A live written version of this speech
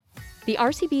The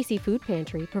RCBC Food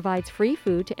Pantry provides free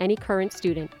food to any current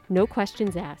student, no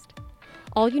questions asked.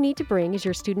 All you need to bring is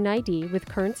your student ID with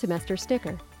current semester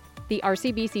sticker. The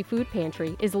RCBC Food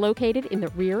Pantry is located in the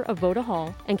rear of Voda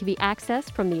Hall and can be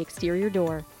accessed from the exterior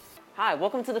door. Hi,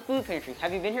 welcome to the Food Pantry.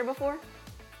 Have you been here before?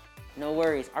 No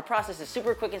worries, our process is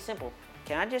super quick and simple.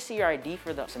 Can I just see your ID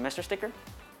for the semester sticker?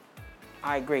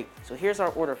 Alright, great. So here's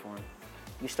our order form.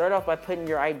 You start off by putting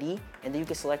your ID, and then you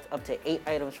can select up to 8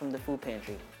 items from the food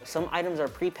pantry. Some items are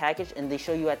pre-packaged and they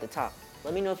show you at the top.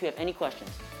 Let me know if you have any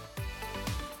questions.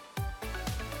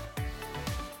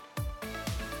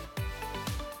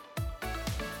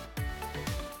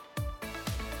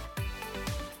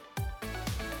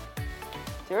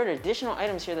 There are additional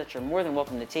items here that you're more than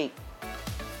welcome to take.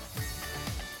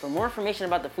 For more information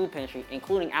about the food pantry,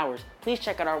 including hours, please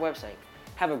check out our website.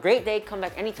 Have a great day, come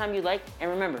back anytime you like, and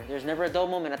remember, there's never a dull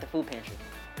moment at the food pantry.